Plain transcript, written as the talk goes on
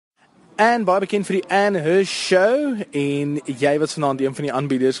Anne, baie bekend vir die Anne Hirsch show, en jy was vanaand een van die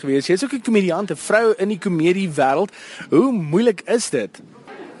aanbieders gewees. Jy is ook 'n komediant, 'n vrou in die komediewêreld. Hoe moeilik is dit?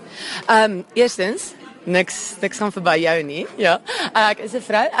 Eerstens, niks gaan verby jou nie. Ja. Ek is 'n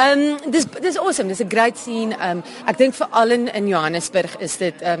vrou. Dis awesome. Dis 'n great scene. Ek dink veral in Johannesburg is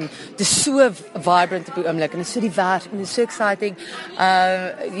dit dis so vibrant op die oomblik en dit is so divers en dit is so exciting.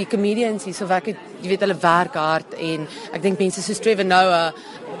 Die comedians hier so werk, jy weet hulle werk hard en ek dink mense soos Trevor Noah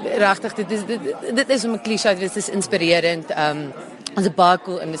regtig dit is om 'n cliché te wees, dit is inspirerend. Ons 'n baie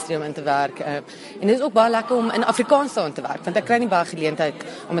cool industrie om in te werk. En dit is ook baie lekker om in Afrikaans te werk, want ek kry nie baie geleentheid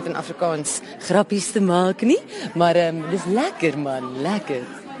om dit in Afrikaans grappies te maak nie, maar dis lekker man,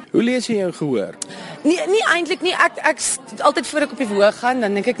 lekker. Hoe lees jy jou gehoor? Nie eintlik nie. Ek altyd voor ek op die verhoog gaan,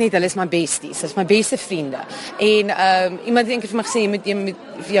 dan dink ek net hulle is my besties, is my beste vriende. En iemand het eendag vir my gesê jy moet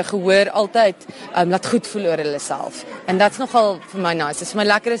vir jou gehoor altyd laat goed voel oor hulle self. En dit's nogal vir my nice. Dit is vir my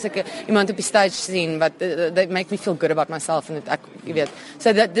lekker as ek iemand op die stage sien wat they make me feel good about myself en ek jy weet.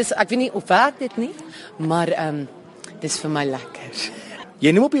 So dis ek weet nie of werk dit nie, maar dis vir my lekker.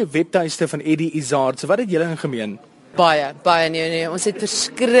 Jy noem op jou webtuiste van Eddie Izzard, so wat het julle in gemeen? Baie nee. Ons het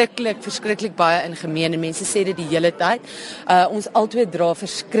verskriklik baie in gemeen en mense sê dit die hele tyd. Ons albei dra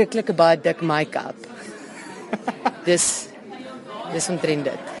verskriklike baie dik make-up. Dis omtrent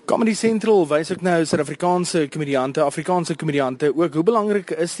dit. Comedy Central wys ook nou Suid-Afrikaanse komediante ook. Hoe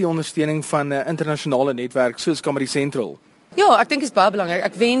belangrik is die ondersteuning van 'n internasionale netwerk soos Comedy Central? Ja, ek dink dit is baie belangrik.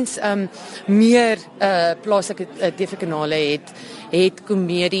 Ek wens meer plaaslike TV-kanale het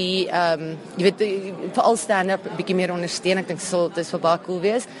komedie, jy weet veral stand-up bietjie meer ondersteun. Ek dink dit sal baie cool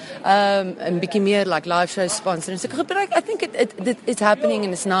wees. 'n bietjie meer like live shows sponsor. So ek gebruik, I think it's happening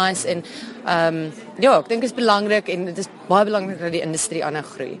and it's nice en ja, ek dink dit is belangrik en dit is baie belangrik dat die industrie aanhou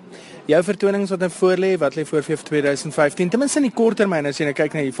groei. Jou vertonings wat nou voorlê, wat lê voor vir 2015? Ten minste in die kort termyn as jy nou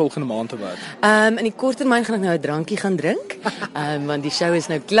kyk na die volgende maand of wat. In die kort termyn gaan ek nou 'n drankie gaan drink. Want die show is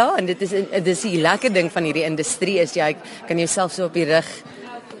nou klaar en dit is die lekker ding van hierdie industrie is jy kan jouself so op die rug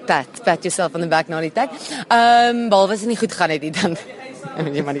pat yourself on the back na die tyd. Behalwe as dit nie goed gaan het nie dan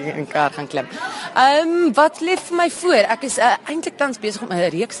jy maar in 'n kar gaan klim. Wat lê vir my voor? Ek is eintlik tans besig om 'n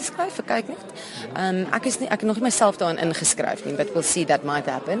reeks te skryf, kyk net. Ek het nog nie myself daarin ingeskryf nie, but we'll see that might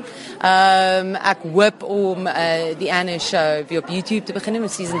happen. Ek hoop om die Anne show weer op YouTube te begin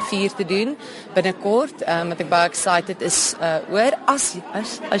met season 4 te doen binnekort. Wat ek baie excited is oor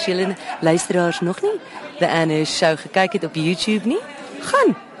as julle luisteraars nog nie die Anne show gekyk het op YouTube nie,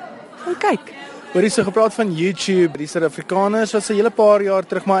 gaan kyk. Hoor jy so gepraat van YouTube, die Suid-Afrikaners was 'n hele paar jaar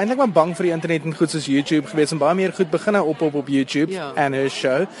terug, maar eintlik maar bang vir die internet en goed soos YouTube gewees en baie meer goed begin nou op YouTube en her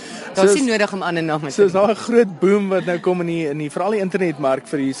show. Dit is nie nodig om ander name te. So is daar 'n groot boom wat nou kom in die veral die internetmark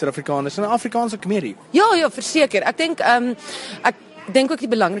vir die Suid-Afrikaners en Afrikaanse komedie. Ja, verseker. Ek dink ook die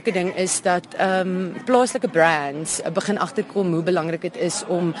belangrike ding is dat plaaslike brands begin agterkom hoe belangrik dit is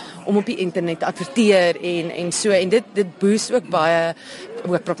om op die internet te adverteer en so en dit boost ook baie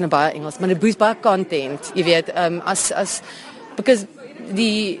ek praat nou baie Engels, maar dit boost baie content, jy weet, because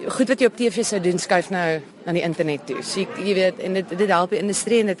die goed wat jy op TV sou doen skuif nou aan die internet toe. So jy weet en dit help die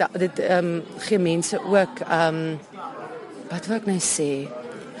industrie en dit gee mense ook wat wil ek nou sê?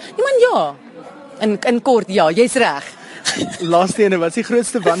 Ja. In kort, ja, jy's reg. Laaste ene, wat is die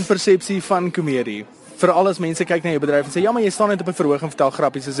grootste wanpersepsie van komedie? Veral as mense kyk na jou bedryf en sê ja, maar jy staan net op 'n verhoog en vertel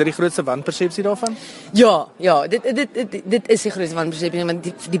grappies. Is dit die grootste wanpersepsie daarvan? Ja, dit is die grootste wanpersepsie want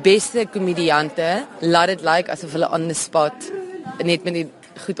die beste komediante laat dit lyk asof hulle on the spot net met die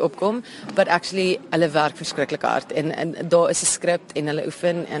goed opkom, but actually hulle werk verskriklik hard en daar is 'n skrip en hulle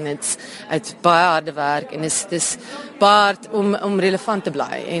oefen en it's baie harde werk en dis baie hard om relevant te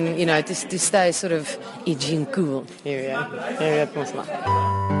bly en you know to stay sort of edgy and cool. Ja, mos maar.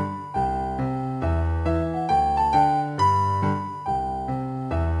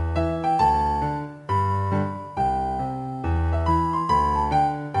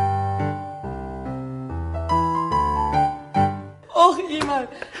 Och, iemand,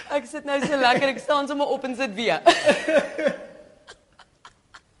 ek sit nou so lekker, ek staan sommer op en sit weer.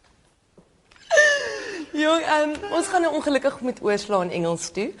 Jong, ons gaan nou ongelukkig met oorslaan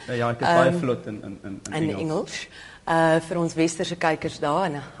Engels toe. Ja, ek is baie vlot in Engels. Vir ons westerse kykers daar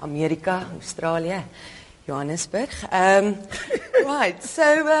in Amerika, Australië, Johannesburg. Right,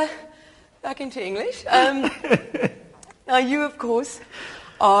 so back into English. Now you of course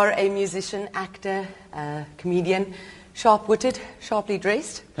are a musician, actor, comedian. Sharp-witted, sharply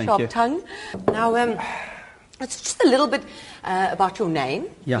dressed, sharp-tongued. Now, it's just a little bit about your name,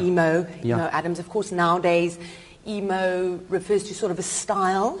 Emo Adams. Of course, nowadays, emo refers to sort of a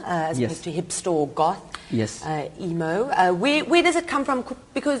style as opposed to hipster or goth. Yes. Emo. Where does it come from?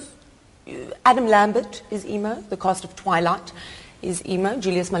 Because Adam Lambert is emo. The cast of Twilight is emo.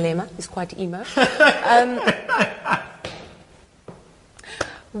 Julius Malema is quite emo.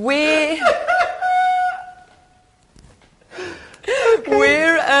 Where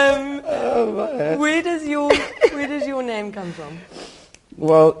does your name come from?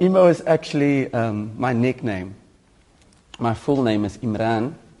 Well, emo is actually my nickname. My full name is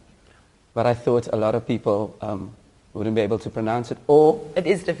Imran, but I thought a lot of people wouldn't be able to pronounce it, or it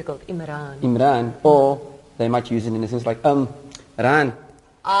is difficult, Imran. Imran, or they might use it in a sense like Ran.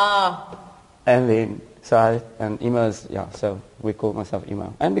 Ah. And then and emo is so we call myself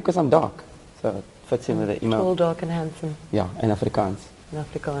emo, and because I'm dark, so it fits in with the emo. Tall, dark, and handsome. Ja, en Afrikaans. In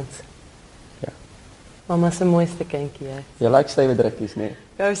Afrikaans. Ja. Mama se mooiste kindjie, hè. Jy like stywe drukkies, nee.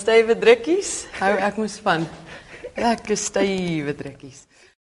 Jou stywe drukkies? Hou ek mos van. Lekker stywe drukkies.